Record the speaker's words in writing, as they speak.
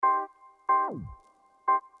Check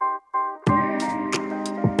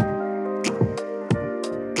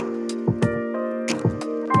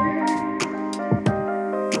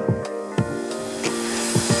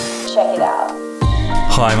it out.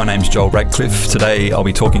 Hi, my name's Joel Radcliffe. Today I'll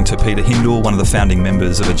be talking to Peter Hyndal, one of the founding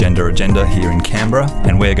members of Agenda here in Canberra,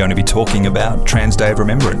 and we're going to be talking about Trans Day of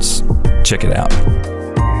Remembrance. Check it out.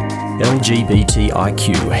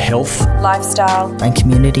 LGBTIQ health, Lifestyle and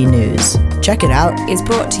community news. Check it out is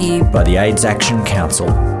brought to you by the AIDS Action Council.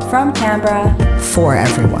 From Canberra. For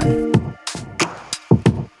everyone.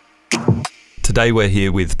 Today we're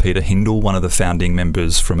here with Peter Hyndal, one of the founding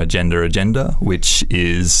members from Agenda, which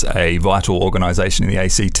is a vital organisation in the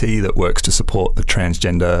ACT that works to support the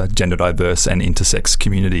transgender, gender diverse and intersex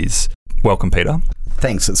communities. Welcome, Peter.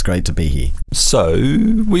 Thanks, it's great to be here. So,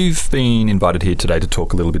 we've been invited here today to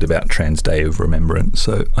talk a little bit about Trans Day of Remembrance.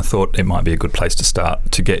 So, I thought it might be a good place to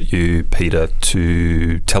start to get you, Peter,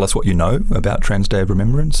 to tell us what you know about Trans Day of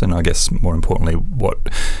Remembrance and I guess more importantly, what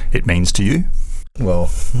it means to you.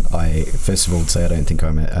 Well, I first of all would say I don't think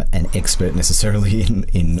I'm an expert necessarily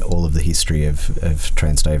in all of the history of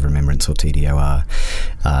Trans Day of Remembrance or TDOR.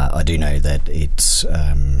 I do know that it's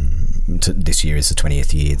this year is the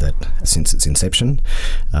 20th year that since its inception,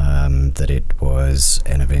 that it was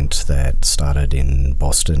an event that started in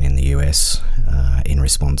Boston in the US in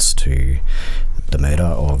response to the murder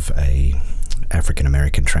of a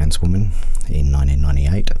African-American trans woman in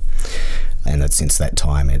 1998. And that since that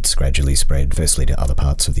time it's gradually spread firstly to other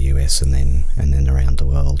parts of the US and then around the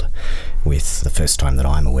world, with the first time that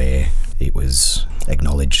I'm aware it was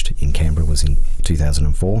acknowledged in Canberra was in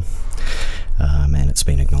 2004, and it's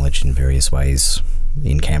been acknowledged in various ways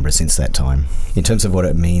in Canberra since that time. In terms of what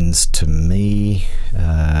it means to me,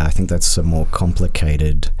 I think that's a more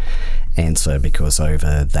complicated answer because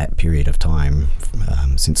over that period of time,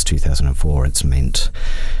 since 2004, it's meant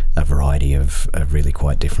a variety of really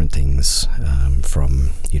quite different things,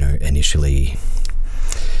 from, initially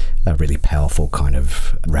a really powerful kind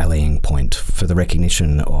of rallying point for the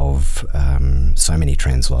recognition of so many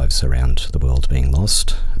trans lives around the world being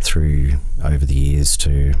lost, through over the years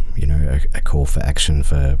to, a call for action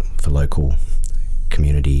for local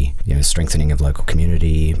community, strengthening of local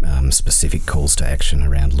community, specific calls to action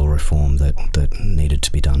around law reform that needed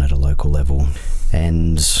to be done at a local level.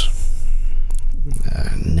 And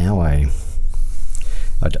now I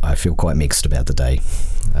feel quite mixed about the day,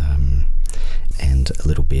 and a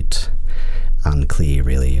little bit unclear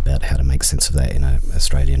really about how to make sense of that in an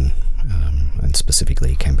Australian and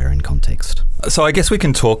specifically Canberran context. So I guess we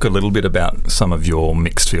can talk a little bit about some of your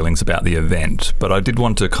mixed feelings about the event, but I did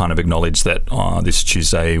want to kind of acknowledge that this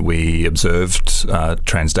Tuesday we observed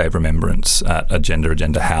Trans Day of Remembrance at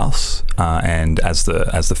Agenda House, and as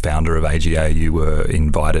the founder of AGA, you were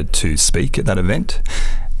invited to speak at that event.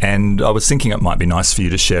 And I was thinking it might be nice for you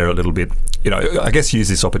to share a little bit, I guess use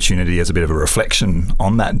this opportunity as a bit of a reflection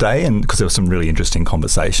on that day, and because there were some really interesting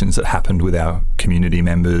conversations that happened with our community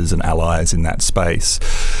members and allies in that space.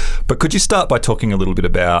 But could you start by talking a little bit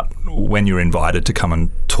about when you were invited to come and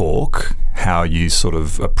talk, how you sort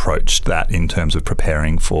of approached that in terms of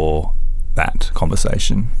preparing for that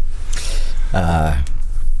conversation?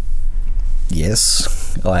 Yes.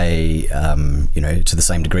 I, to the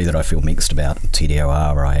same degree that I feel mixed about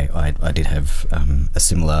TDOR, I did have a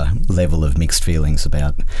similar level of mixed feelings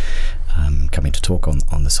about coming to talk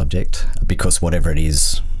on the subject, because whatever it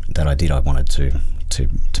is that I did, I wanted to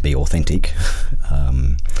be authentic.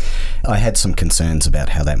 I had some concerns about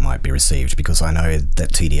how that might be received, because I know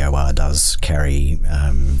that TDOR does carry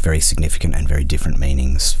very significant and very different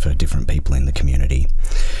meanings for different people in the community,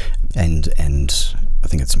 and I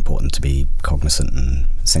think it's important to be cognizant and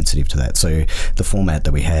sensitive to that. So the format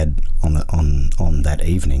that we had on that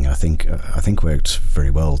evening, I think worked very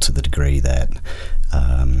well, to the degree that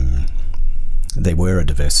there were a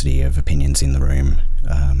diversity of opinions in the room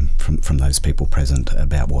from those people present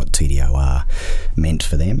about what TDOR meant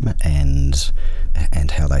for them and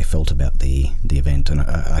how they felt about the event. And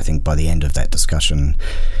I think by the end of that discussion,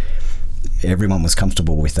 everyone was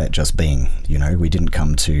comfortable with that just being. We didn't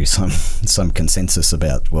come to some consensus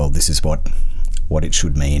about, well, this is what it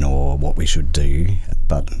should mean or what we should do.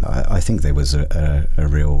 But I think there was a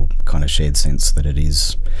real kind of shared sense that it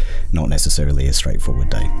is not necessarily a straightforward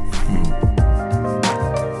day.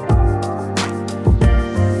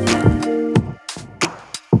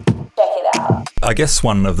 Check it out. I guess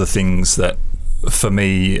one of the things that, for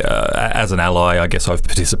me, as an ally, I guess I've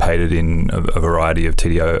participated in a variety of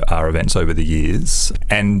TDOR events over the years.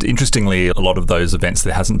 And interestingly, a lot of those events,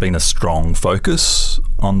 there hasn't been a strong focus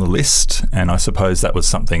on the list. And I suppose that was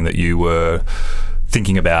something that you were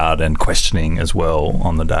thinking about and questioning as well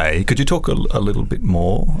on the day. Could you talk a little bit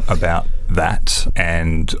more about that,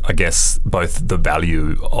 and I guess both the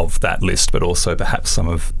value of that list, but also perhaps some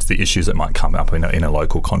of the issues that might come up in a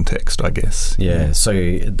local context, I guess? Yeah, so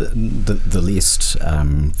the list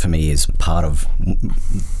for me is part of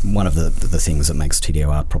one of the things that makes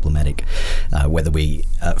TDOR problematic, whether we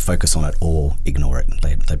focus on it or ignore it.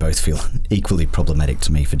 They both feel equally problematic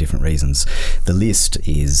to me for different reasons. The list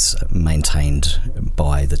is maintained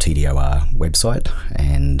by the TDOR website,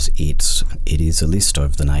 and it is a list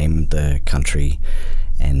of the name, the country,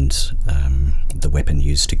 and the weapon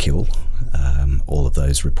used to kill. All of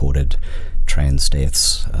those reported trans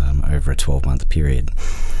deaths over a 12-month period.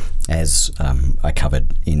 As I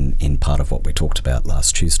covered in part of what we talked about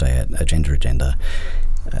last Tuesday at Agenda,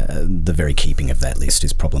 the very keeping of that list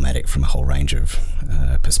is problematic from a whole range of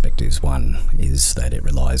perspectives. One is that it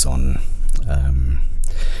relies on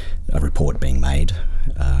a report being made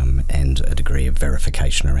and a degree of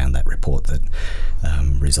verification around that report that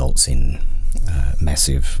results in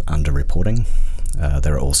massive underreporting.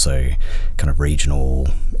 There are also kind of regional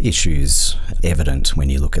issues evident when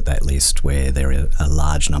you look at that list, where there are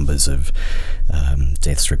large numbers of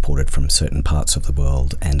deaths reported from certain parts of the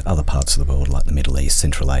world and other parts of the world like the Middle East,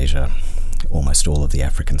 Central Asia, almost all of the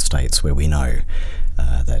African states where we know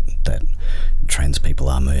that trans people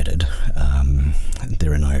are murdered.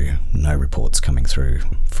 There are no reports coming through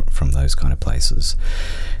from those kind of places.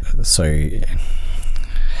 So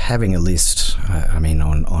having a list, I mean,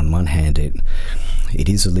 on one hand, it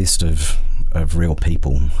is a list of real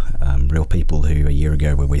people who a year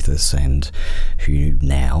ago were with us and who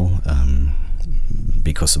now,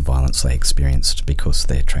 because of violence they experienced, because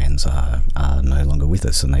they're trans, are no longer with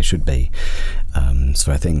us, and they should be.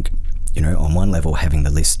 So I think, on one level, having the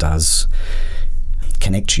list does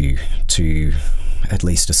connect you to at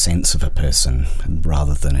least a sense of a person,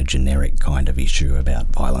 rather than a generic kind of issue about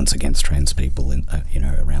violence against trans people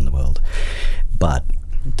around the world. But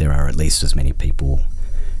there are at least as many people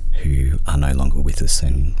who are no longer with us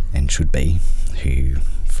and should be, who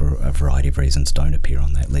for a variety of reasons don't appear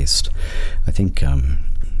on that list. I think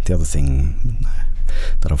the other thing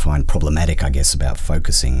that I find problematic, I guess, about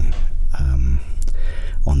focusing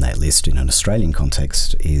on that list in an Australian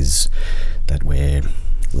context is that we're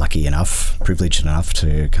lucky enough, privileged enough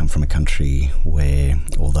to come from a country where,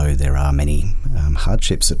 although there are many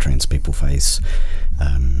hardships that trans people face,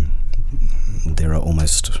 there are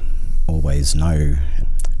almost always no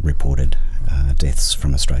reported deaths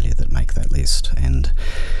from Australia that make that list. And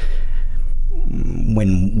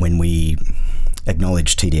when we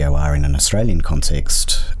acknowledge TDOR in an Australian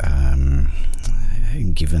context,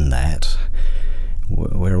 given that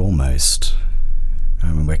we're almost,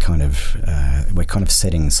 we're kind of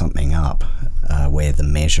setting something up where the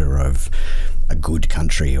measure of a good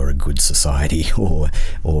country or a good society or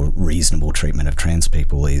reasonable treatment of trans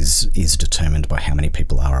people is determined by how many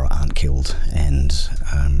people are or aren't killed, and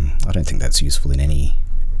I don't think that's useful in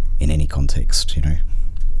any context,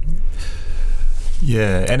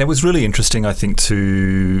 Yeah, and it was really interesting, I think,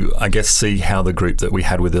 to, see how the group that we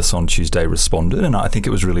had with us on Tuesday responded. And I think it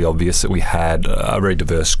was really obvious that we had a very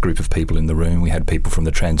diverse group of people in the room. We had people from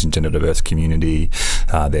the trans and gender diverse community,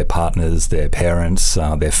 their partners, their parents,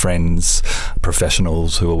 their friends,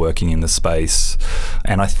 professionals who are working in the space.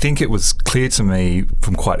 And I think it was clear to me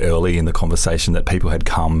from quite early in the conversation that people had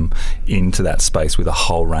come into that space with a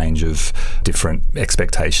whole range of different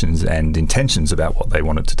expectations and intentions about what they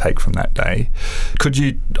wanted to take from that day. Could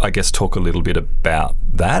you, talk a little bit about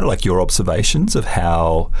that, like your observations of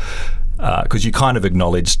how, because you kind of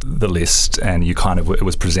acknowledged the list and it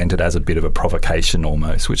was presented as a bit of a provocation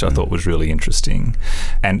almost, which I thought was really interesting.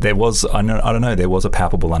 And there was, there was a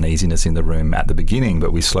palpable uneasiness in the room at the beginning,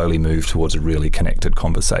 but we slowly moved towards a really connected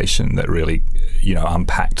conversation that really,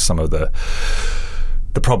 unpacked some of the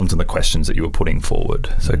problems and the questions that you were putting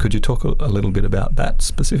forward. So could you talk a little bit about that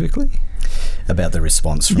specifically? About the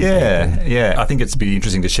response from people? Yeah. I think it'd be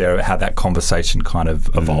interesting to share how that conversation kind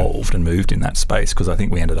of evolved and moved in that space, because I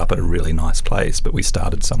think we ended up at a really nice place, but we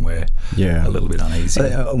started somewhere a little bit uneasy.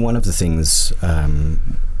 One of the things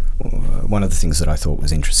that I thought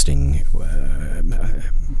was interesting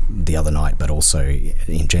the other night, but also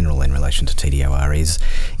in general in relation to TDOR, is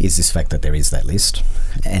this fact that there is that list,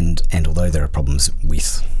 and although there are problems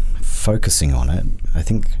with focusing on it, I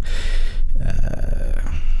think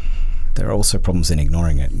there are also problems in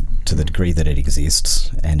ignoring it to the degree that it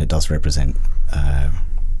exists, and it does represent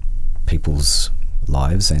people's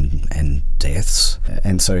lives and deaths.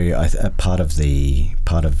 And so part of the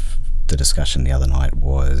discussion the other night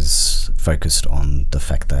was focused on the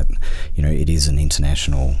fact that it is an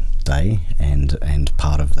international day, and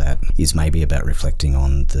part of that is maybe about reflecting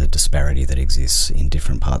on the disparity that exists in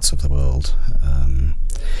different parts of the world,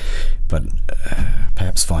 but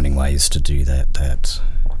perhaps finding ways to do that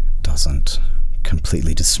doesn't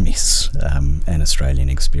completely dismiss an Australian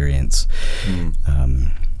experience.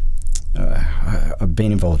 I've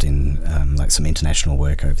been involved in some international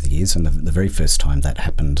work over the years, and the very first time that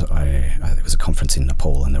happened, there was a conference in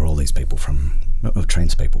Nepal, and there were all these people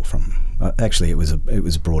trans people from. Actually, it was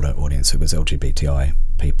a broader audience. It was LGBTI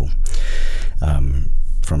people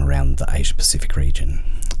from around the Asia Pacific region,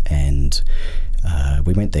 and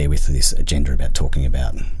we went there with this agenda about talking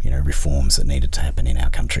about reforms that needed to happen in our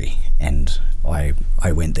country. And I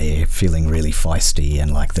went there feeling really feisty,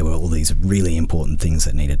 and like there were all these really important things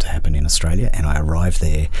that needed to happen in Australia. And I arrived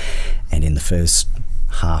there, and in the first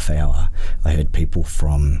half hour, I heard people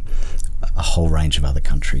from a whole range of other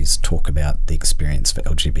countries talk about the experience for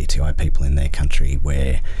LGBTI people in their country,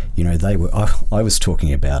 where I was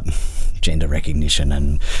talking about gender recognition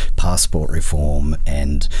and passport reform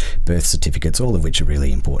and birth certificates, all of which are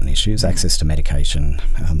really important issues, access to medication,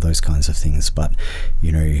 those kinds of things. But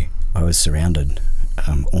I was surrounded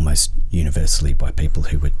almost universally by people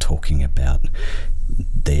who were talking about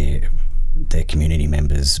their community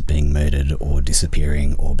members being murdered or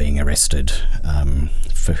disappearing or being arrested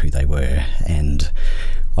for who they were. And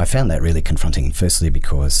I found that really confronting, firstly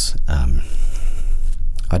because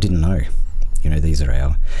I didn't know. These are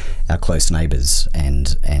our close neighbours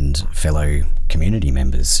and fellow community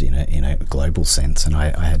members in a global sense, and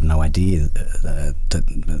I had no idea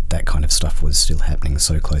that kind of stuff was still happening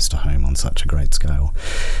so close to home on such a great scale.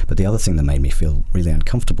 But the other thing that made me feel really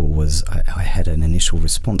uncomfortable was I had an initial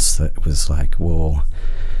response that was like, well,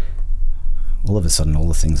 all of a sudden all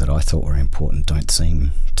the things that I thought were important don't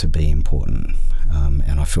seem to be important,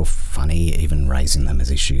 and I feel funny even raising them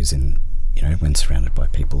as issues when surrounded by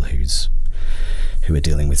people who are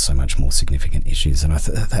dealing with so much more significant issues. And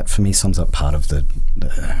that for me sums up part of the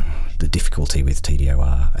difficulty with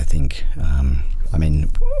TDOR, I think.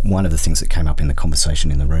 One of the things that came up in the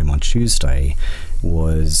conversation in the room on Tuesday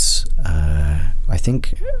was I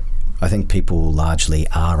think people largely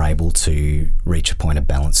are able to reach a point of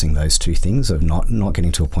balancing those two things, of not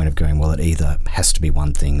getting to a point of going, well, it either has to be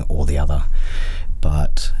one thing or the other.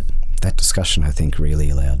 But that discussion, I think, really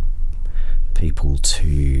allowed people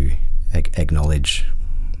to acknowledge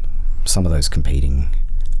some of those competing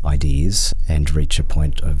ideas and reach a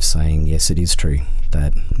point of saying, yes, it is true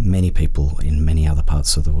that many people in many other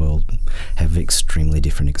parts of the world have extremely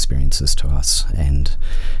different experiences to us, and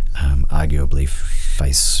arguably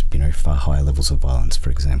face far higher levels of violence,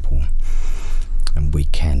 for example. And we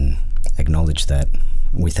can acknowledge that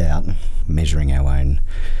without measuring our own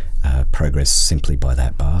progress simply by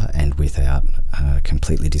that bar, and without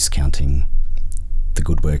completely discounting the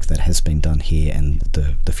good work that has been done here and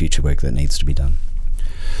the future work that needs to be done.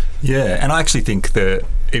 Yeah, and I actually think that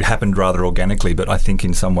it happened rather organically, but I think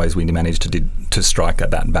in some ways we managed to strike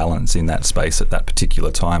at that balance in that space at that particular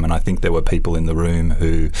time. And I think there were people in the room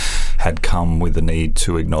who had come with the need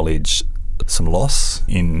to acknowledge some loss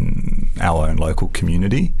in our own local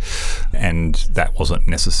community, and that wasn't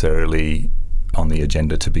necessarily on the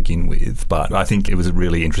agenda to begin with, but I think it was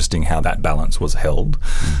really interesting how that balance was held.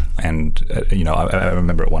 And I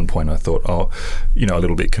remember at one point I thought, a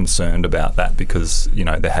little bit concerned about that, because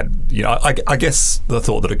there had, I guess the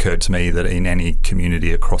thought that occurred to me that in any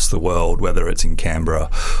community across the world, whether it's in Canberra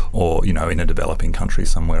or in a developing country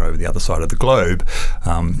somewhere over the other side of the globe,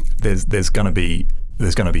 there's going to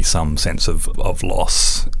be some sense of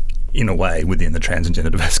loss in a way within the trans and gender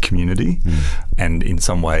diverse community, and in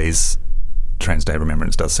some ways Trans Day of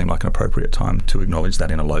Remembrance does seem like an appropriate time to acknowledge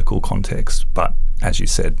that in a local context. But as you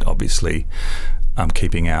said, obviously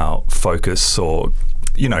keeping our focus, or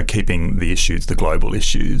keeping the issues, the global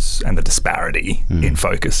issues and the disparity in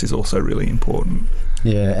focus is also really important.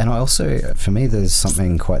 Yeah, and I also, for me, there's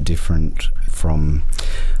something quite different from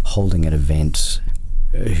holding an event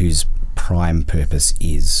whose prime purpose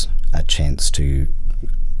is a chance to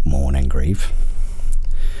mourn and grieve.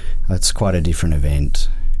 That's quite a different event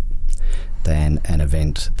than an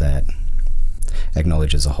event that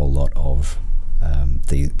acknowledges a whole lot of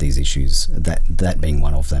these issues, that being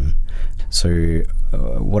one of them. So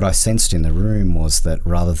what I sensed in the room was that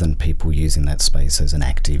rather than people using that space as an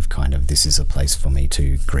active kind of, this is a place for me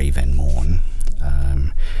to grieve and mourn,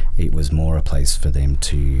 it was more a place for them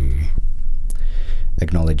to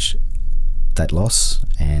acknowledge that loss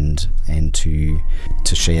and to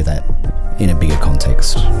share that in a bigger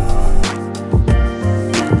context.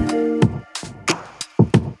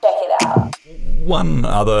 One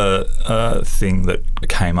other thing that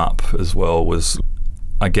came up as well was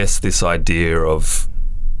I guess this idea of,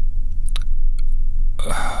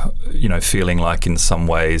 feeling like in some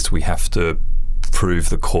ways we have to prove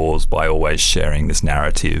the cause by always sharing this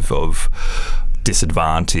narrative of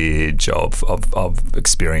disadvantage, of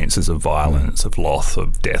experiences of violence, of loss,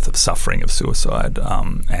 of death, of suffering, of suicide,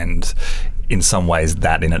 and in some ways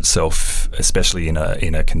that in itself, especially in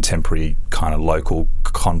a contemporary kind of local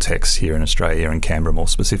context here in Australia, in Canberra more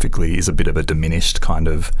specifically, is a bit of a diminished kind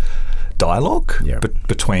of dialogue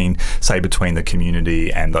between the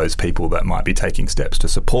community and those people that might be taking steps to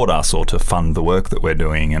support us or to fund the work that we're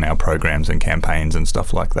doing and our programs and campaigns and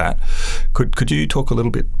stuff like that. Could you talk a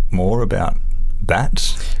little bit more about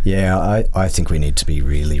that? Yeah, I think we need to be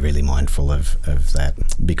really, really mindful of that,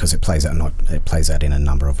 because it plays out in a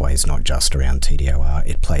number of ways, not just around TDOR.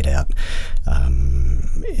 It played out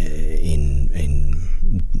in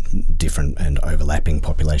different and overlapping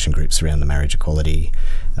population groups around the marriage equality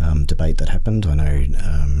debate that happened. I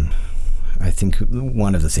know. I think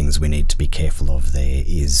one of the things we need to be careful of there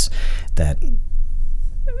is that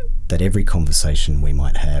every conversation we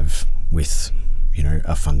might have with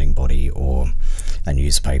a funding body or a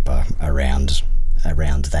newspaper around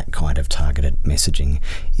that kind of targeted messaging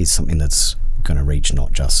is something that's going to reach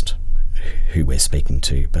not just who we're speaking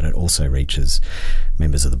to, but it also reaches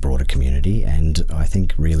members of the broader community, and I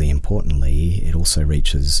think really importantly it also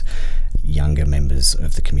reaches younger members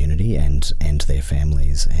of the community and their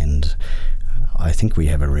families. And I think we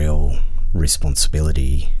have a real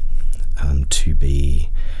responsibility to be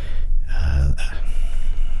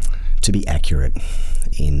accurate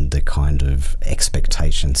in the kind of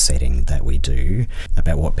expectation setting that we do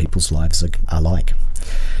about what people's lives are like,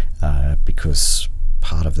 because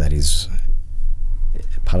part of that's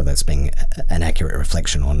being an accurate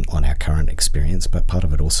reflection on our current experience, but part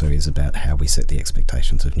of it also is about how we set the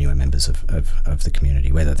expectations of newer members of the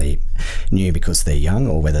community, whether they're new because they're young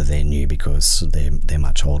or whether they're new because they're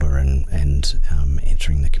much older and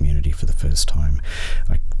entering the community for the first time.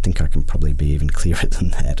 I think I can probably be even clearer than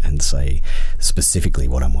that and say specifically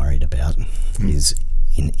what I'm worried about is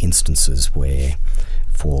in instances where,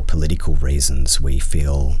 for political reasons, we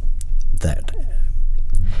feel that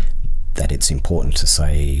it's important to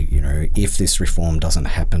say, if this reform doesn't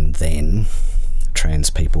happen, then trans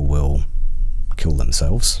people will kill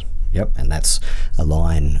themselves. Yep, and that's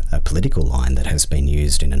a political line that has been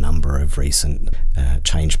used in a number of recent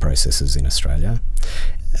change processes in Australia.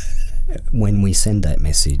 When we send that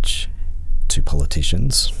message to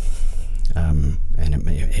politicians, and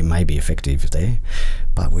it may be effective there,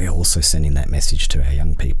 but we're also sending that message to our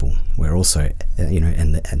young people. We're also,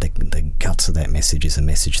 and the guts of that message is a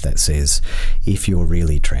message that says, if you're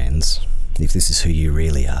really trans, if this is who you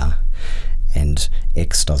really are, and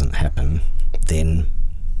X doesn't happen, then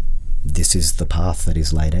this is the path that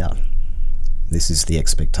is laid out. This is the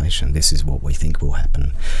expectation. This is what we think will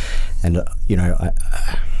happen. And,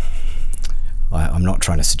 I'm not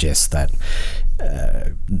trying to suggest that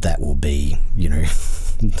that will be,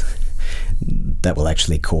 that will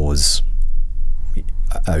actually cause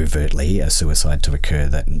overtly a suicide to occur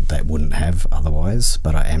that wouldn't have otherwise,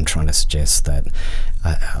 but I am trying to suggest that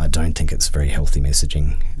I don't think it's very healthy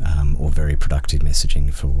messaging or very productive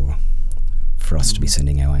messaging for us to be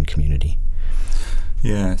sending our own community.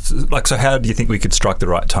 Yeah. So how do you think we could strike the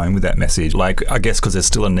right tone with that message? I guess because there's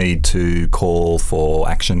still a need to call for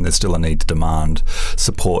action. There's still a need to demand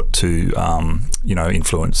support to,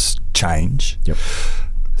 influence change. Yep.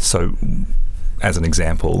 So as an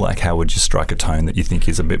example, how would you strike a tone that you think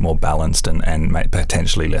is a bit more balanced and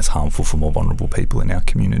potentially less harmful for more vulnerable people in our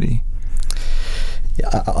community?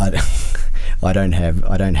 I don't have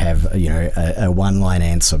a one-line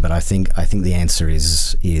answer, but I think the answer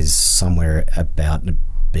is somewhere about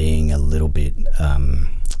being a little bit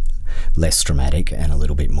less dramatic and a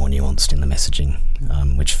little bit more nuanced in the messaging,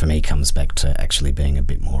 which for me comes back to actually being a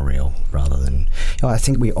bit more real rather than. I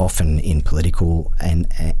think we often, in political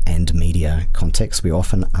and media context, we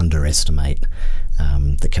often underestimate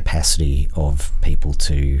the capacity of people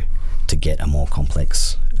to get a more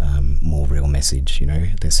complex, more real message.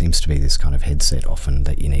 There seems to be this kind of headset often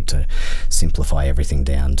that you need to simplify everything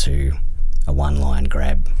down to a one-line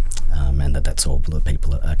grab, and that's all that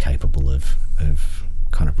people are capable of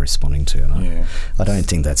kind of responding to. And I don't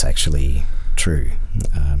think that's actually true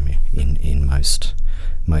in most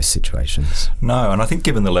situations. No, and I think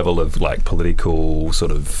given the level of political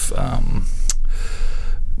sort of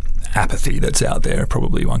apathy that's out there,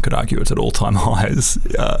 probably one could argue it's at all-time highs.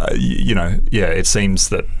 It seems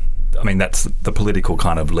that, that's the political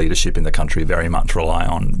kind of leadership in the country very much rely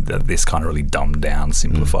on this kind of really dumbed down,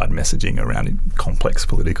 simplified messaging around complex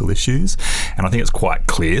political issues. And I think it's quite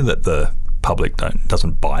clear that the public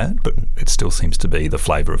doesn't buy it, but it still seems to be the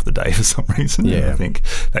flavour of the day for some reason. Yeah. And I think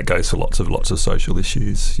that goes for lots of social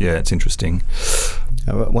issues. Yeah, it's interesting.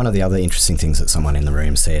 One of the other interesting things that someone in the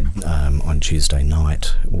room said on Tuesday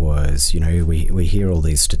night was, we hear all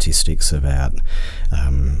these statistics about,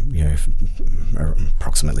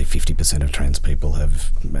 approximately 50% of trans people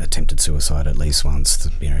have attempted suicide at least once.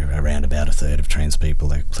 Around about a third of trans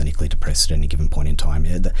people are clinically depressed at any given point in time.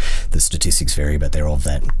 Yeah, the statistics vary, but they're of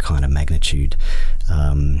that kind of magnitude.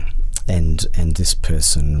 And this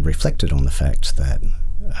person reflected on the fact that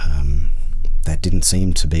that didn't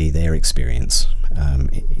seem to be their experience.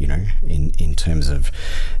 In terms of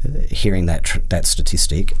hearing that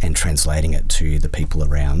statistic and translating it to the people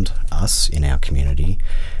around us in our community,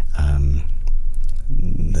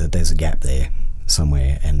 there's a gap there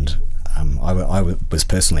somewhere, and I was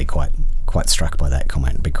personally quite struck by that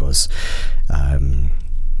comment because I've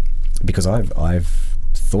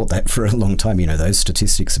thought that for a long time. Those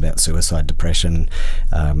statistics about suicide, depression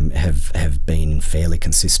have been fairly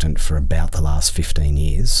consistent for about the last 15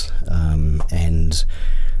 years, and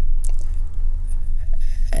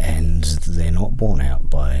they're not borne out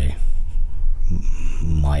by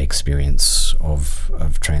my experience of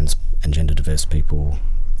trans and gender diverse people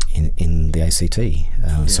in the ACT.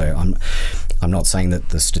 So I'm not saying that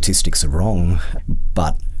the statistics are wrong,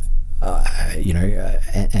 but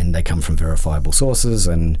and they come from verifiable sources,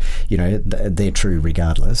 and they're true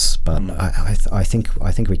regardless. But I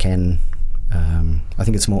think we can. I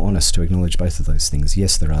think it's more honest to acknowledge both of those things.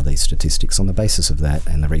 Yes, there are these statistics. On the basis of that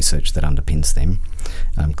and the research that underpins them,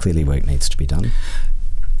 clearly work needs to be done.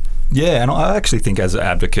 Yeah, and I actually think as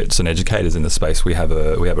advocates and educators in the space, we have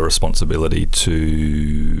a responsibility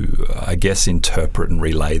to, I guess, interpret and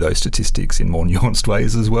relay those statistics in more nuanced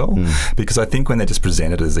ways as well. Because I think when they're just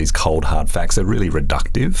presented as these cold, hard facts, they're really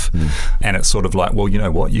reductive. And it's sort of like, well, you know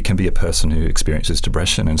what, you can be a person who experiences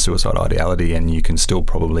depression and suicidal ideality, and you can still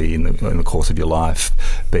probably, in the course of your life,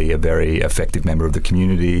 be a very effective member of the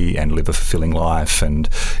community and live a fulfilling life. And,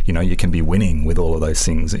 you can be winning with all of those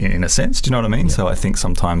things in a sense. Do you know what I mean? Yeah. So I think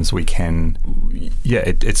sometimes we can,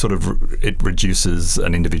 it reduces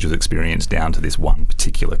an individual's experience down to this one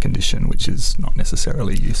particular condition, which is not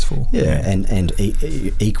necessarily useful. Yeah, and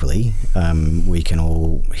equally, we can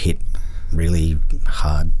all hit really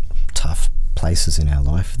hard, tough places in our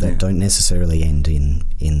life that don't necessarily end in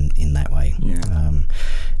that way. Yeah.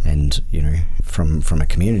 And from a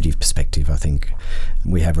community perspective, I think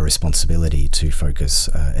we have a responsibility to focus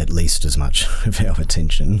at least as much of our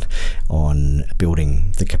attention on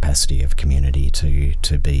building the capacity of community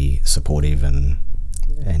to be supportive and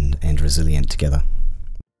resilient together.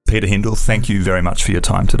 Peter Hyndal, thank you very much for your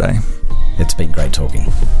time today. It's been great talking.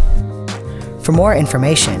 For more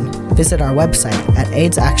information, visit our website at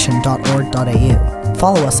aidsaction.org.au.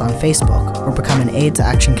 Follow us on Facebook or become an AIDS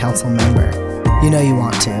Action Council member. You know you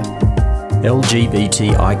want to.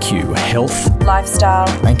 LGBTIQ health, Lifestyle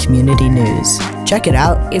And community news. Check it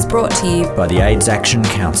out is brought to you by the AIDS Action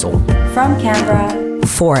Council. from Canberra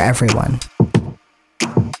for everyone.